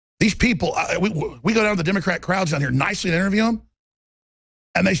These people, we go down to the Democrat crowds down here nicely to interview them,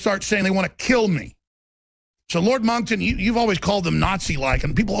 and they start saying they want to kill me. So Lord Monckton, you've always called them Nazi-like,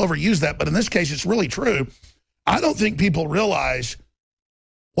 and people overuse that, but in this case, it's really true. I don't think people realize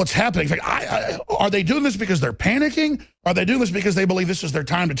what's happening. In fact, are they doing this because they're panicking? Are they doing this because they believe this is their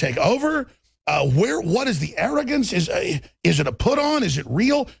time to take over? What is the arrogance? Is it a put-on? Is it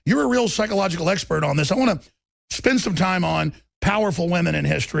real? You're a real psychological expert on this. I want to spend some time on powerful women in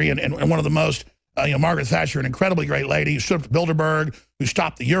history, and one of the most, Margaret Thatcher, an incredibly great lady who stood up to Bilderberg, who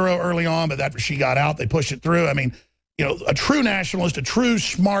stopped the euro early on, but after she got out, they pushed it through. I mean, a true nationalist, a true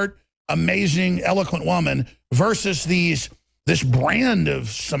smart, amazing, eloquent woman versus this brand of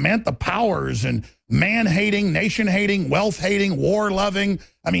Samantha Powers and man-hating, nation-hating, wealth-hating, war-loving.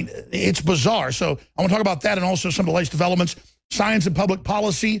 I mean, it's bizarre. So I want to talk about that and also some of the latest developments.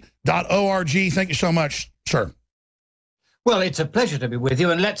 Scienceandpublicpolicy.org. Thank you so much, sir. Well, it's a pleasure to be with you,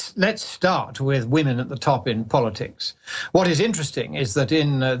 and let's start with women at the top in politics. What is interesting is that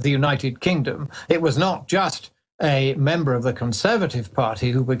in the United Kingdom, it was not just a member of the Conservative Party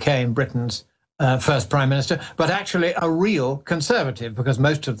who became Britain's first Prime Minister, but actually a real Conservative, because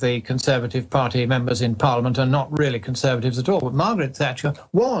most of the Conservative Party members in Parliament are not really Conservatives at all. But Margaret Thatcher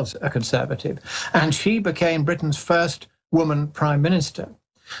was a Conservative, and she became Britain's first woman Prime Minister.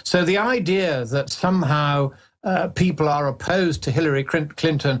 So the idea that somehow people are opposed to Hillary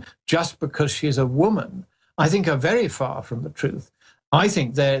Clinton just because she's a woman, I think are very far from the truth. I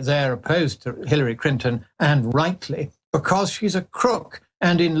think they're opposed to Hillary Clinton, and rightly, because she's a crook.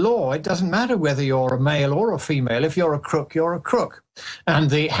 And in law, it doesn't matter whether you're a male or a female. If you're a crook, you're a crook. And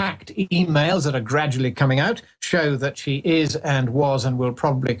the hacked emails that are gradually coming out show that she is and was and will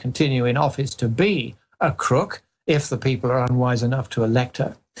probably continue in office to be a crook if the people are unwise enough to elect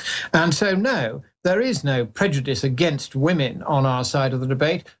her. And so, no, there is no prejudice against women on our side of the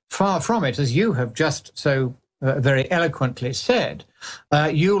debate. Far from it, as you have just so very eloquently said.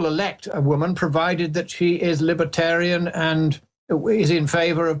 You'll elect a woman provided that she is libertarian and is in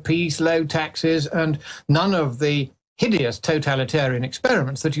favor of peace, low taxes, and none of the hideous totalitarian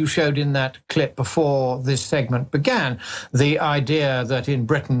experiments that you showed in that clip before this segment began. The idea that in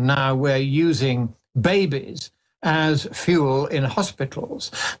Britain now we're using babies as fuel in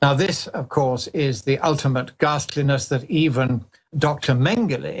hospitals. Now this, of course, is the ultimate ghastliness that even Dr.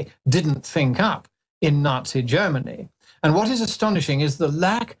 Mengele didn't think up in Nazi Germany. And what is astonishing is the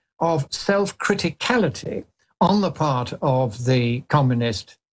lack of self-criticality on the part of the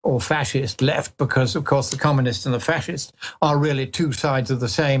communist or fascist left, because, of course, the communists and the fascists are really two sides of the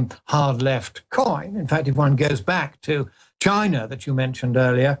same hard left coin. In fact, if one goes back to China that you mentioned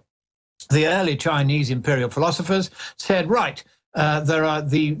earlier, the early Chinese imperial philosophers said, right, there are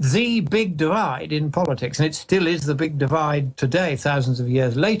the big divide in politics, and it still is the big divide today, thousands of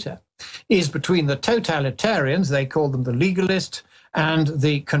years later, is between the totalitarians, they call them the legalists, and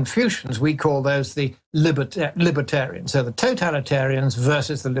the Confucians, we call those the libertarians. So the totalitarians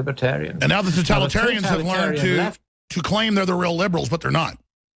versus the libertarians. And now the totalitarians have learned to claim they're the real liberals, but they're not.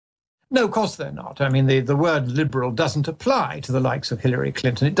 No, of course they're not. I mean, the word liberal doesn't apply to the likes of Hillary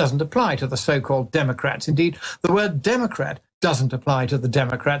Clinton. It doesn't apply to the so-called Democrats. Indeed, the word Democrat doesn't apply to the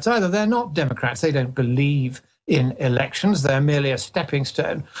Democrats either. They're not Democrats. They don't believe in elections. They're merely a stepping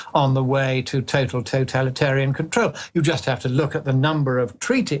stone on the way to total totalitarian control. You just have to look at the number of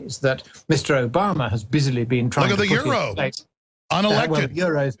treaties that Mr. Obama has busily been trying to put in place. Look at the euro.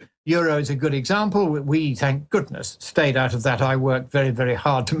 Unelected. Euro is a good example. We, thank goodness, stayed out of that. I worked very, very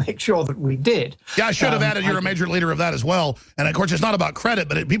hard to make sure that we did. Yeah, I should have added you're a major leader of that as well. And, of course, it's not about credit,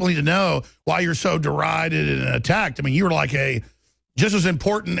 but people need to know why you're so derided and attacked. I mean, you were like just as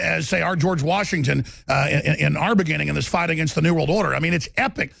important as, say, our George Washington in our beginning in this fight against the New World Order. I mean, it's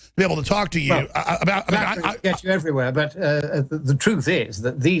epic to be able to talk to you about. I get you everywhere, but the truth is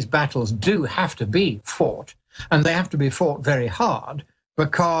that these battles do have to be fought, and they have to be fought very hard,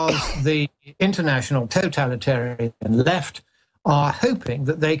 because the international totalitarian left are hoping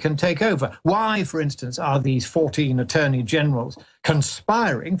that they can take over. Why, for instance, are these 14 attorney generals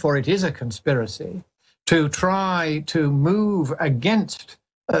conspiring, for it is a conspiracy, to try to move against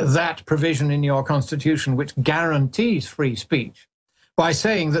that provision in your constitution which guarantees free speech, by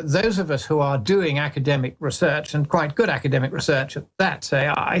saying that those of us who are doing academic research, and quite good academic research at that, say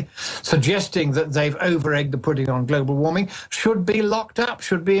I, suggesting that they've over-egged the pudding on global warming, should be locked up,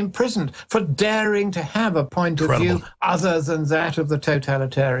 should be imprisoned for daring to have a point of view other than that of the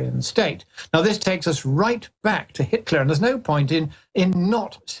totalitarian state. Now, this takes us right back to Hitler, and there's no point in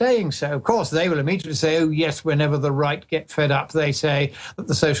not saying so. Of course, they will immediately say, oh, yes, whenever the right get fed up, they say that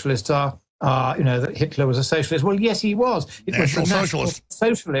the socialists are that Hitler was a socialist. Well, yes, he was. It National was the Socialist.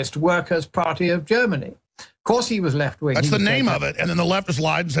 National Socialist Workers' Party of Germany. Of course, he was left-wing. That's the name of it. And then the leftists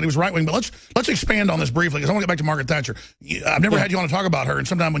lied and said he was right-wing. But let's expand on this briefly, because I want to get back to Margaret Thatcher. I've never had you on to talk about her, and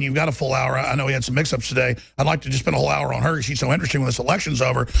sometime when you've got a full hour, I know we had some mix-ups today, I'd like to just spend a whole hour on her. She's so interesting when this election's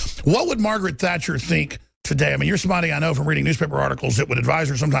over. What would Margaret Thatcher think today? I mean, you're somebody I know from reading newspaper articles that would advise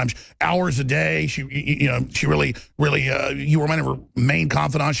her sometimes hours a day. She really, you were one of her main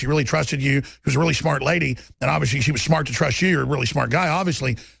confidants. She really trusted you. She was a really smart lady, and obviously she was smart to trust you. You're a really smart guy,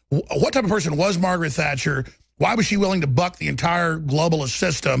 obviously. What type of person was Margaret Thatcher? Why was she willing to buck the entire globalist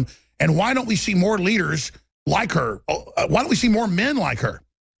system? And why don't we see more leaders like her? Why don't we see more men like her?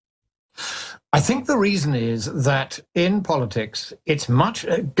 I think the reason is that in politics, it's much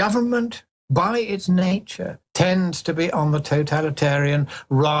government by its nature tends to be on the totalitarian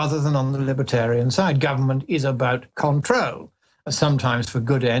rather than on the libertarian side. Government is about control, sometimes for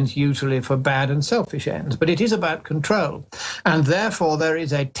good ends, usually for bad and selfish ends, but it is about control. And therefore, there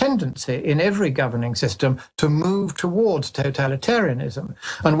is a tendency in every governing system to move towards totalitarianism.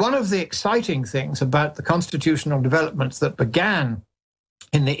 And one of the exciting things about the constitutional developments that began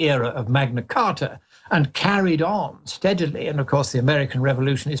in the era of Magna Carta and carried on steadily, and of course the American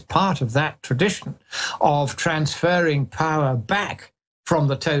Revolution is part of that tradition of transferring power back from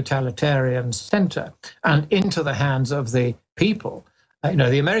the totalitarian center and into the hands of the people.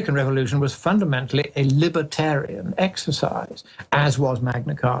 The American Revolution was fundamentally a libertarian exercise, as was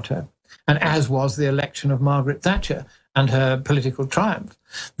Magna Carta, and as was the election of Margaret Thatcher and her political triumph.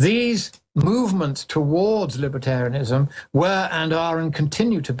 These movements towards libertarianism were and are and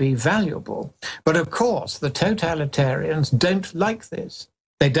continue to be valuable. But of course, the totalitarians don't like this.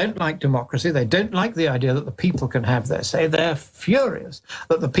 They don't like democracy. They don't like the idea that the people can have their say. They're furious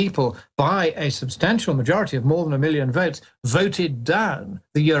that the people, by a substantial majority of more than 1 million votes, voted down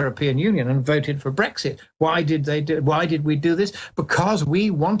the European Union and voted for Brexit. Why did we do this? Because we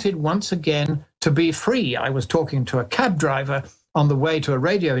wanted once again to be free. I was talking to a cab driver on the way to a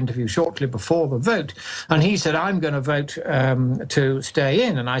radio interview shortly before the vote, and he said, I'm going to vote to stay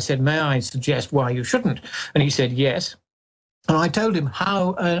in. And I said, may I suggest why you shouldn't? And he said, yes. And I told him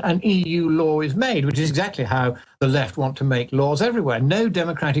how an EU law is made, which is exactly how the left want to make laws everywhere. No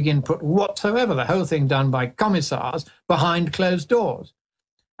democratic input whatsoever. The whole thing done by commissars behind closed doors.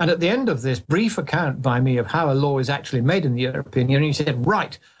 And at the end of this brief account by me of how a law is actually made in the European Union, he said,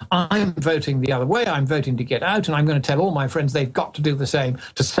 right, I'm voting the other way. I'm voting to get out, and I'm going to tell all my friends they've got to do the same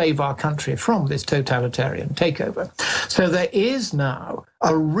to save our country from this totalitarian takeover. So there is now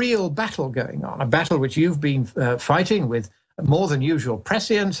a real battle going on, a battle which you've been fighting with more than usual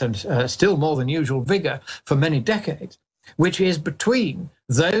prescience and still more than usual vigor for many decades, which is between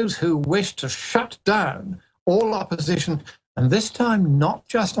those who wish to shut down all opposition, and this time not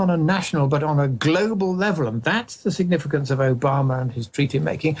just on a national but on a global level. And that's the significance of Obama and his treaty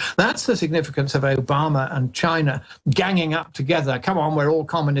making. That's the significance of Obama and China ganging up together. Come on, we're all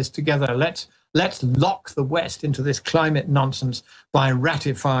communists together. Let's lock the West into this climate nonsense by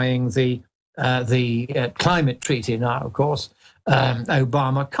ratifying the climate treaty. Now, of course,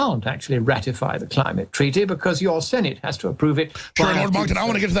 Obama can't actually ratify the climate treaty because your Senate has to approve it. Sure, Lord Monckton, I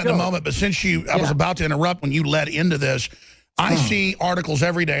want to get to that in a moment, but since I was about to interrupt when you led into this, I see articles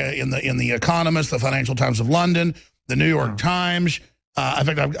every day in the Economist, the Financial Times of London, the New York Times, in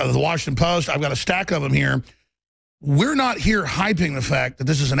fact, the Washington Post. I've got a stack of them here. We're not here hyping the fact that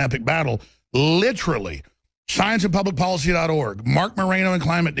this is an epic battle. Literally, scienceandpublicpolicy.org, Mark Moreno and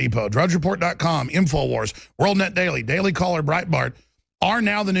Climate Depot, drudgereport.com, InfoWars, WorldNet Daily, Daily Caller, Breitbart are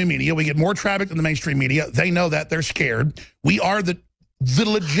now the new media. We get more traffic than the mainstream media. They know that. They're scared. We are the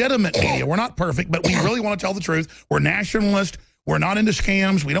legitimate media. We're not perfect, but we really want to tell the truth. We're nationalist. We're not into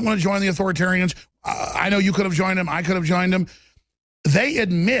scams. We don't want to join the authoritarians. I know you could have joined them. I could have joined them. They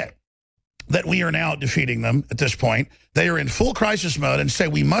admit that we are now defeating them at this point. They are in full crisis mode and say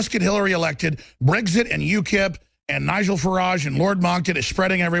we must get Hillary elected. Brexit and UKIP and Nigel Farage and Lord Monckton is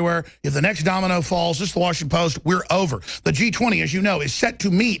spreading everywhere. If the next domino falls, this is the Washington Post, we're over. The G20, as you know, is set to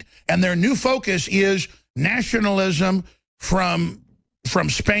meet, and their new focus is nationalism from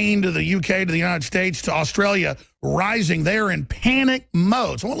Spain to the UK to the United States to Australia rising. They are in panic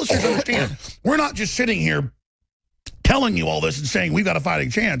mode. So I want listeners to understand, we're not just sitting here telling you all this and saying we've got a fighting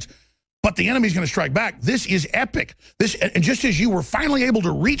chance, but the enemy's going to strike back. This is epic. And just as you were finally able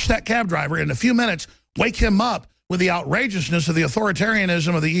to reach that cab driver in a few minutes, wake him up with the outrageousness of the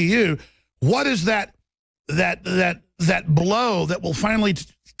authoritarianism of the EU, what is that blow that will finally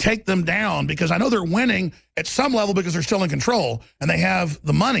take them down? Because I know they're winning at some level because they're still in control and they have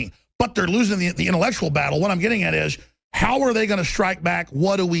the money, but they're losing the intellectual battle. What I'm getting at is How are they going to strike back?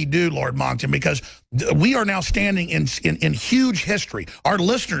 What do we do, Lord Monckton? Because we are now standing in huge history. Our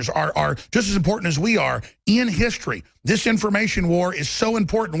listeners are just as important as we are in history. This information war is so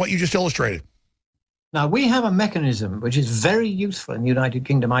important, what you just illustrated. Now, we have a mechanism which is very useful in the United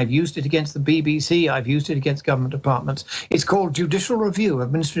Kingdom. I've used it against the BBC. I've used it against government departments. It's called judicial review of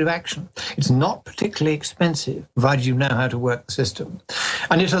administrative action. It's not particularly expensive, provided you know how to work the system.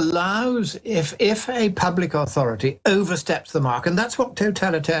 And it allows, if a public authority oversteps the mark, and that's what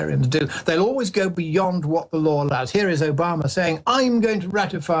totalitarians do, they'll always go beyond what the law allows. Here is Obama saying, I'm going to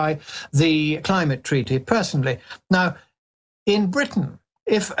ratify the climate treaty personally. Now, in Britain,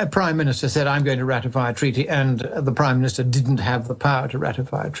 if a prime minister said, I'm going to ratify a treaty, and the prime minister didn't have the power to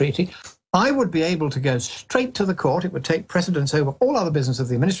ratify a treaty, I would be able to go straight to the court. It would take precedence over all other business of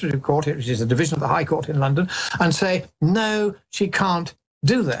the administrative court, which is a division of the High Court in London, and say, no, she can't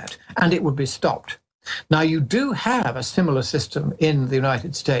do that, and it would be stopped. Now, you do have a similar system in the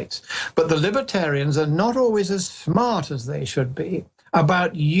United States, but the libertarians are not always as smart as they should be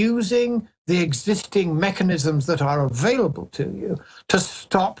about using the existing mechanisms that are available to you to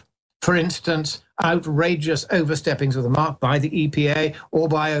stop, for instance, outrageous oversteppings of the mark by the EPA or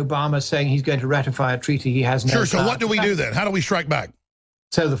by Obama saying he's going to ratify a treaty he has no Sure, so power what do we do then? How do we strike back?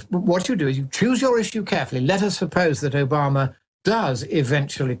 So what you do is you choose your issue carefully. Let us suppose that Obama does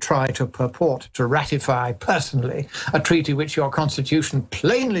eventually try to purport to ratify personally a treaty which your Constitution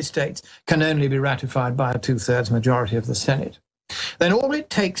plainly states can only be ratified by a 2/3 majority of the Senate. Then all it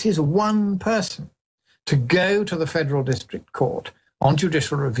takes is one person to go to the federal district court on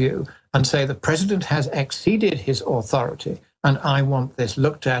judicial review and say the president has exceeded his authority and I want this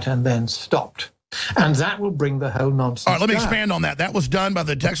looked at and then stopped. And that will bring the whole nonsense All right, let me down. expand on that. That was done by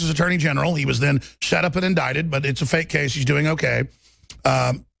the Texas Attorney General. He was then set up and indicted, but it's a fake case. He's doing okay.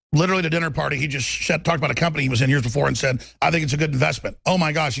 Literally at a dinner party, he just talked about a company he was in years before and said, I think it's a good investment. Oh,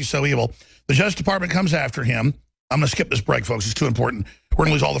 my gosh, he's so evil. The Justice Department comes after him. I'm going to skip this break, folks. It's too important. We're going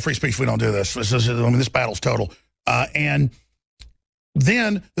to lose all the free speech if we don't do this. This battle's total. And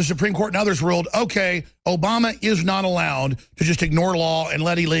then the Supreme Court and others ruled, okay, Obama is not allowed to just ignore law and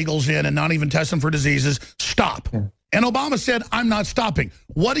let illegals in and not even test them for diseases. Stop. Yeah. And Obama said, I'm not stopping.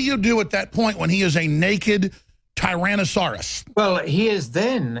 What do you do at that point when he is a naked Tyrannosaurus? Well, he is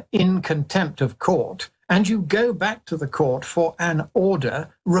then in contempt of court, and you go back to the court for an order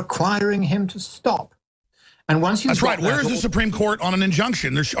requiring him to stop. And once you That's right. Where is the Supreme Court on an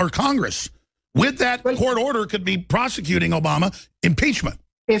injunction or Congress? With that court order could be prosecuting Obama, impeachment.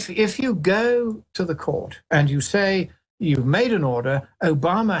 If you go to the court and you say you've made an order,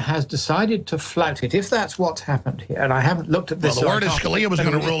 Obama has decided to flout it, if that's what's happened here, and I haven't looked at this. Well, the word is Scalia was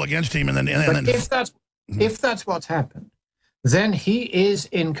going to rule against him, and then if that's what's happened, then he is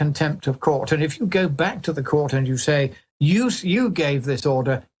in contempt of court. And if you go back to the court and you say you gave this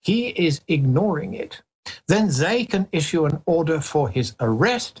order, he is ignoring it, then they can issue an order for his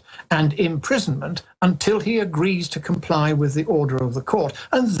arrest and imprisonment until he agrees to comply with the order of the court.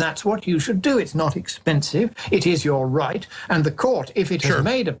 And that's what you should do. It's not expensive. It is your right. And the court, if it has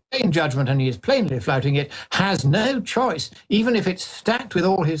made a plain judgment and he is plainly flouting it, has no choice, even if it's stacked with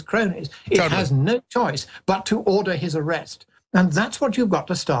all his cronies, it has no choice but to order his arrest. And that's what you've got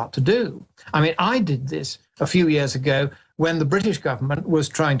to start to do. I mean, I did this a few years ago when the British government was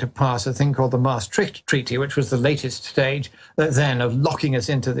trying to pass a thing called the Maastricht Treaty, which was the latest stage then of locking us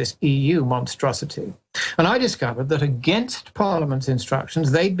into this EU monstrosity. And I discovered that against Parliament's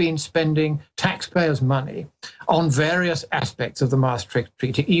instructions, they'd been spending taxpayers' money on various aspects of the Maastricht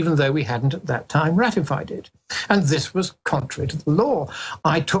Treaty, even though we hadn't at that time ratified it. And this was contrary to the law.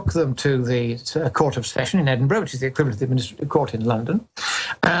 I took them to the Court of Session in Edinburgh, which is the equivalent of the Administrative Court in London,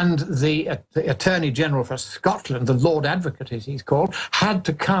 and the Attorney General for Scotland, the Lord Advocate as he's called, had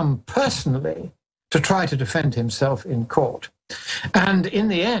to come personally to try to defend himself in court. And in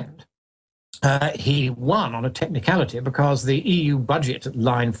the end, he won on a technicality because the EU budget at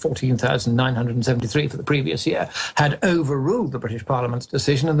line 14,973 for the previous year had overruled the British Parliament's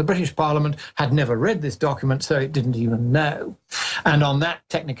decision, and the British Parliament had never read this document, so it didn't even know. And on that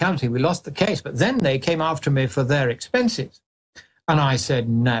technicality, we lost the case. But then they came after me for their expenses. And I said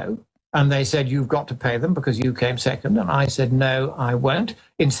no. And they said, you've got to pay them because you came second. And I said, no, I won't.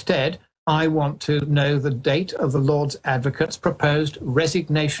 Instead, I want to know the date of the Lord's Advocate's proposed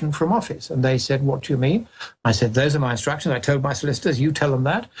resignation from office. And they said, what do you mean? I said, those are my instructions. I told my solicitors, you tell them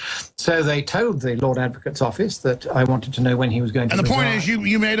that. So they told the Lord Advocate's office that I wanted to know when he was going to resign. And the point is,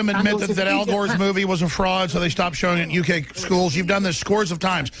 you made them admit that Al Gore's movie was a fraud, so they stopped showing it in UK schools. You've done this scores of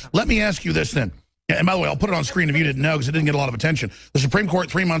times. Let me ask you this then. And by the way, I'll put it on screen if you didn't know because it didn't get a lot of attention. The Supreme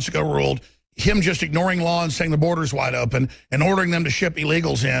Court 3 months ago ruled him just ignoring law and saying the border's wide open and ordering them to ship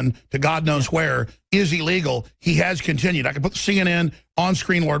illegals in to God knows where is illegal. He has continued. I can put the CNN on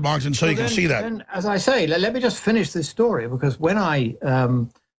screen, Lord Monckton, so you can see that. And as I say, let me just finish this story, because when I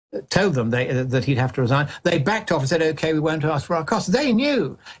told them that he'd have to resign, they backed off and said, okay, we won't ask for our costs. They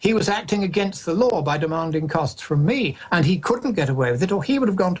knew he was acting against the law by demanding costs from me, and he couldn't get away with it, or he would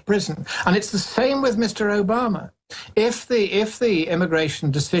have gone to prison. And it's the same with Mr. Obama. If the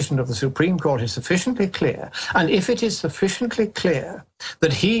immigration decision of the Supreme Court is sufficiently clear, and if it is sufficiently clear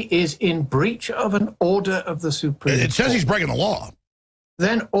that he is in breach of an order of the Supreme Court, it says he's breaking the law.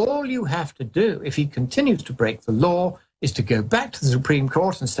 Then all you have to do, if he continues to break the law, is to go back to the Supreme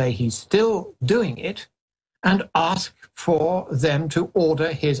Court and say he's still doing it, and ask for them to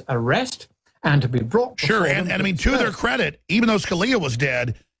order his arrest and to be brought before Sure, them. and I mean, to their credit, even though Scalia was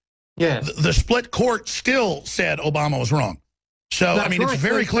dead, yes, the split court still said Obama was wrong. So, that's I mean, right. it's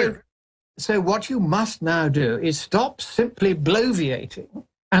very clear. So what you must now do is stop simply bloviating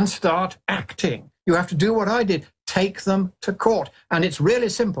and start acting. You have to do what I did, take them to court. And it's really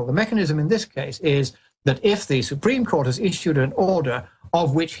simple. The mechanism in this case is that if the Supreme Court has issued an order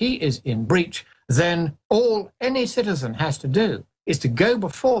of which he is in breach, then all any citizen has to do is to go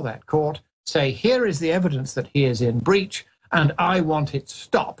before that court, say, here is the evidence that he is in breach, and I want it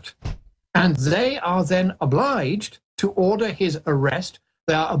stopped. And they are then obliged to order his arrest.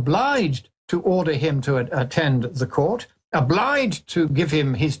 They are obliged to order him to attend the court, obliged to give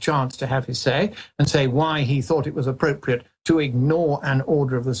him his chance to have his say and say why he thought it was appropriate to ignore an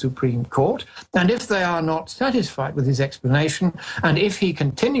order of the Supreme Court. And if they are not satisfied with his explanation, and if he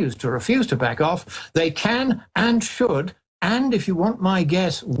continues to refuse to back off, they can and should, and if you want my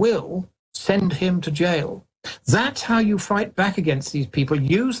guess, will send him to jail. That's how you fight back against these people.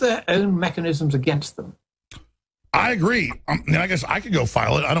 Use their own mechanisms against them. I agree. I mean, I guess I could go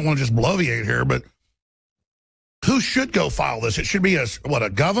file it. I don't want to just bloviate here, but who should go file this? It should be a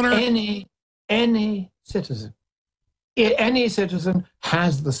governor? Any citizen. Any citizen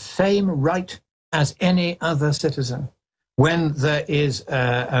has the same right as any other citizen when there is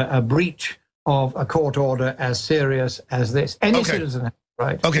a breach of a court order as serious as this. Any citizen has the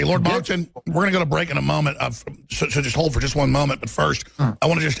right. Okay, Lord Monckton, we're going to go to break in a moment, so just hold for just one moment. But first, I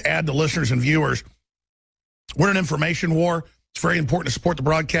want to just add to listeners and viewers, we're in an information war. It's very important to support the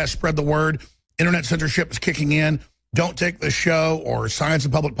broadcast, spread the word. Internet censorship is kicking in. Don't take this show or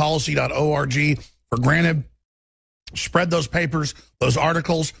scienceandpublicpolicy.org for granted. Spread those papers, those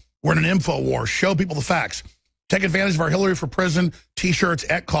articles. We're in an info war. Show people the facts. Take advantage of our Hillary for Prison T-shirts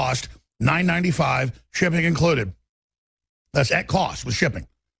at cost, $9.95, shipping included. That's at cost with shipping,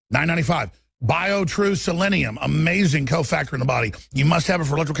 $9.95. BioTrue Selenium, amazing cofactor in the body. You must have it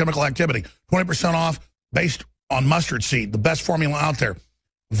for electrochemical activity. 20% off based on mustard seed, the best formula out there.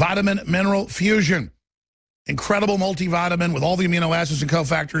 Vitamin Mineral Fusion, incredible multivitamin with all the amino acids and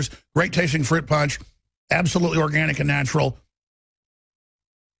cofactors, great tasting fruit punch, absolutely organic and natural.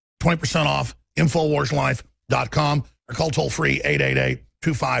 20% off, InfoWarsLife.com, or call toll-free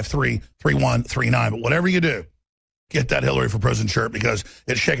 888-253-3139. But whatever you do, get that Hillary for Prison shirt because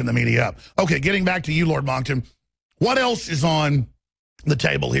it's shaking the media up. Okay, getting back to you, Lord Monckton, what else is on the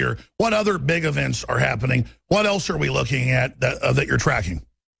table here? What other big events are happening? What else are we looking at that you're tracking?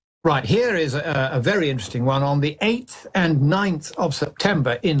 Right, here is a very interesting one. On the 8th and 9th of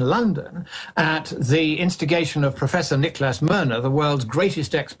September in London, at the instigation of Professor Nicholas Murner, the world's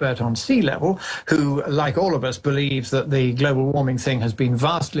greatest expert on sea level, who, like all of us, believes that the global warming thing has been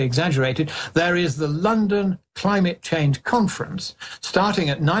vastly exaggerated, there is the London Climate Change Conference,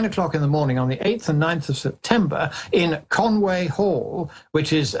 starting at 9 o'clock in the morning on the 8th and 9th of September in Conway Hall,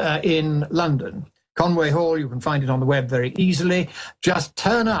 which is in London. Conway Hall, you can find it on the web very easily. Just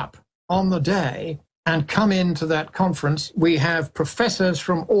turn up on the day and come into that conference. We have professors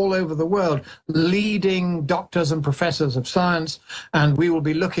from all over the world, leading doctors and professors of science, and we will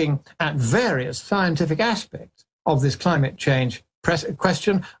be looking at various scientific aspects of this climate change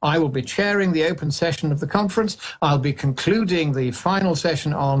question. I will be chairing the open session of the conference. I'll be concluding the final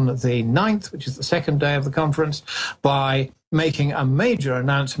session on the 9th, which is the second day of the conference, by making a major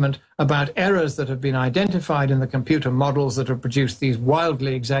announcement about errors that have been identified in the computer models that have produced these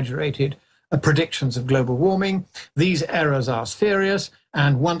wildly exaggerated predictions of global warming. These errors are serious,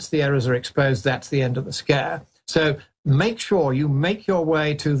 and once the errors are exposed, that's the end of the scare. So make sure you make your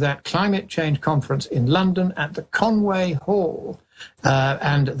way to that climate change conference in London at the Conway Hall,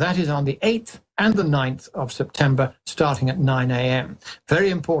 and that is on the 8th and the 9th of September, starting at 9 a.m.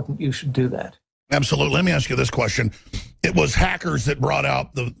 Very important, you should do that. Absolutely. Let me ask you this question. It was hackers that brought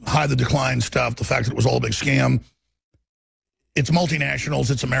out the hide the decline stuff, the fact that it was all a big scam. it's multinationals,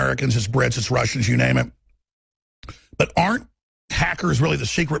 it's Americans, it's Brits, it's Russians, you name it. But aren't hackers really the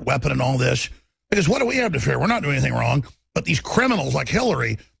secret weapon in all this? Because what do we have to fear? We're not doing anything wrong. But these criminals like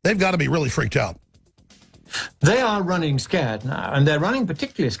Hillary, they've got to be really freaked out. They are running scared now, and they're running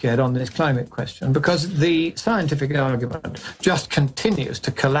particularly scared on this climate question because the scientific argument just continues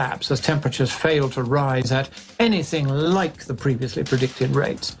to collapse as temperatures fail to rise at anything like the previously predicted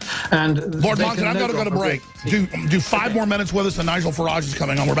rates. And Lord Monckton, I've got to go to break. Do 5 more minutes with us, and Nigel Farage is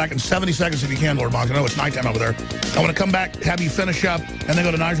coming on. We're back in 70 seconds if you can, Lord Monckton. I know it's nighttime over there. I want to come back, have you finish up, and then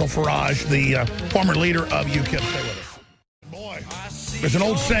go to Nigel Farage, the former leader of UKIP. Stay with us. Boy, there's an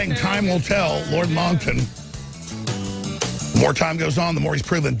old saying, time will tell, Lord Monckton. The more time goes on, the more he's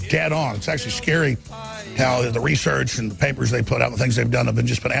proven dead on. It's actually scary how the research and the papers they put out, the things they've done have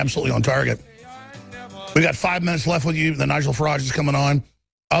just been absolutely on target. We've got 5 minutes left with you. The Nigel Farage is coming on.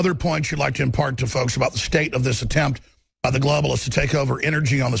 Other points you'd like to impart to folks about the state of this attempt by the globalists to take over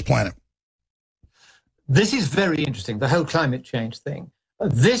energy on this planet? This is very interesting, the whole climate change thing.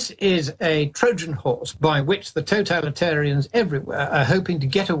 This is a Trojan horse by which the totalitarians everywhere are hoping to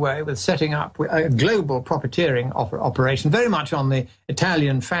get away with setting up a global profiteering operation, very much on the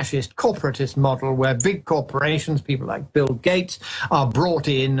Italian fascist corporatist model, where big corporations, people like Bill Gates, are brought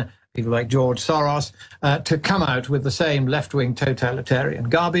in, people like George Soros, to come out with the same left-wing totalitarian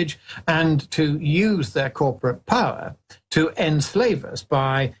garbage and to use their corporate power to enslave us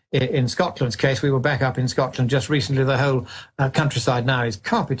by, in Scotland's case, we were back up in Scotland just recently, the whole countryside now is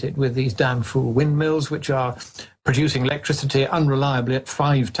carpeted with these damn fool windmills, which are producing electricity unreliably at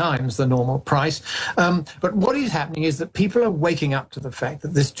 5 times the normal price. But what is happening is that people are waking up to the fact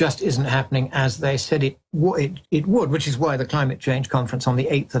that this just isn't happening as they said it would, which is why the climate change conference on the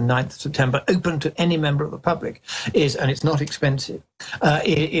 8th and 9th of September, open to any member of the public, is, and it's not expensive,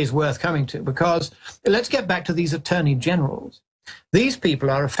 is worth coming to. Because let's get back to these attorney generals. These people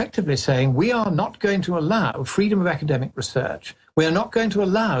are effectively saying we are not going to allow freedom of academic research. We are not going to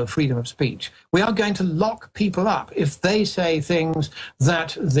allow freedom of speech. We are going to lock people up if they say things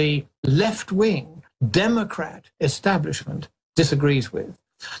that the left-wing Democrat establishment disagrees with.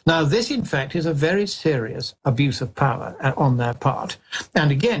 Now, this, in fact, is a very serious abuse of power on their part.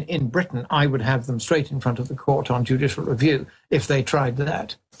 And again, in Britain, I would have them straight in front of the court on judicial review if they tried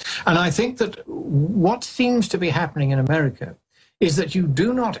that. And I think that what seems to be happening in America is that you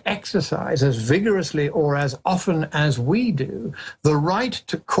do not exercise as vigorously or as often as we do the right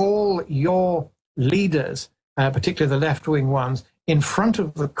to call your leaders, particularly the left-wing ones, in front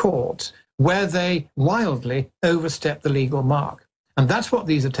of the courts where they wildly overstep the legal mark. And that's what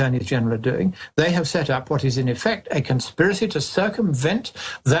these attorneys general are doing. They have set up what is in effect a conspiracy to circumvent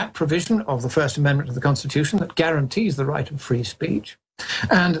that provision of the First Amendment of the Constitution that guarantees the right of free speech.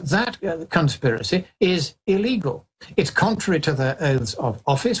 And that conspiracy is illegal. It's contrary to their oaths of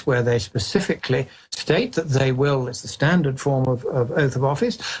office, where they specifically state that they will, it's the standard form of oath of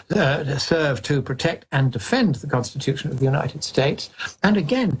office, serve to protect and defend the Constitution of the United States. And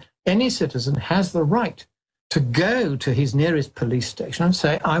again, any citizen has the right to go to his nearest police station and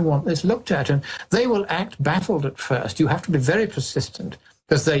say, I want this looked at. And they will act baffled at first. You have to be very persistent,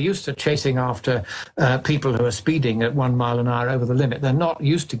 because they're used to chasing after people who are speeding at 1 mile an hour over the limit. They're not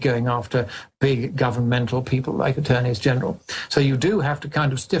used to going after big governmental people like attorneys general. So you do have to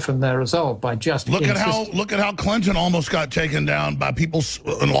kind of stiffen their resolve by just look at how Clinton almost got taken down by people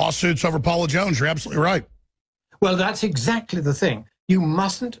in lawsuits over Paula Jones. You're absolutely right. Well, that's exactly the thing. You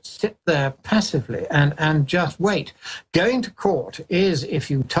mustn't sit there passively and just wait. Going to court is, if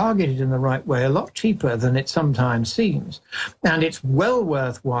you target it in the right way, a lot cheaper than it sometimes seems. And it's well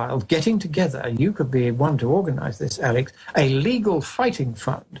worthwhile getting together. You could be one to organize this, Alex, a legal fighting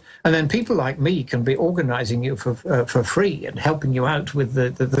fund. And then people like me can be organizing you for free and helping you out with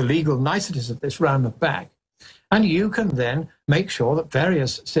the legal niceties of this round the back. And you can then make sure that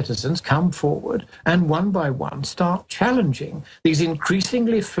various citizens come forward and one by one start challenging these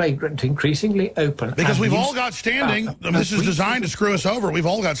increasingly flagrant, increasingly open... Because we've all got standing. This is designed to screw us over. We've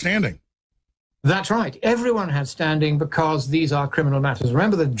all got standing. That's right. Everyone has standing because these are criminal matters.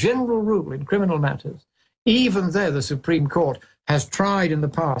 Remember the general rule in criminal matters, even though the Supreme Court has tried in the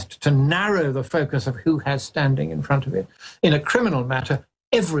past to narrow the focus of who has standing in front of it. In a criminal matter,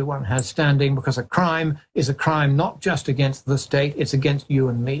 everyone has standing, because a crime is a crime not just against the state, it's against you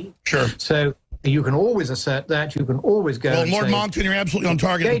and me. Sure. So you can always assert that. You can always go and Lord say, Monckton, you're absolutely on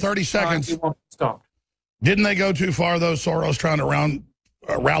target. In 30 seconds. You want to stop. Didn't they go too far, though, Soros trying to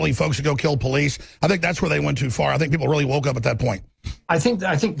rally folks to go kill police. I think that's where they went too far. I think people really woke up at that point. I think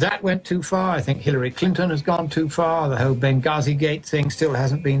that went too far. I think Hillary Clinton has gone too far. The whole Benghazi Gate thing still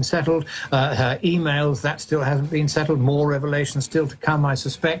hasn't been settled. Her emails, that still hasn't been settled. More revelations still to come, I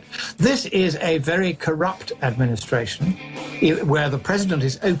suspect. This is a very corrupt administration where the president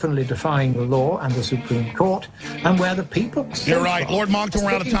is openly defying the law and the Supreme Court, and where the people... You're right. Lord Monckton,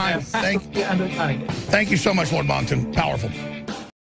 we're out of time. Thank you so much, Lord Monckton. Powerful.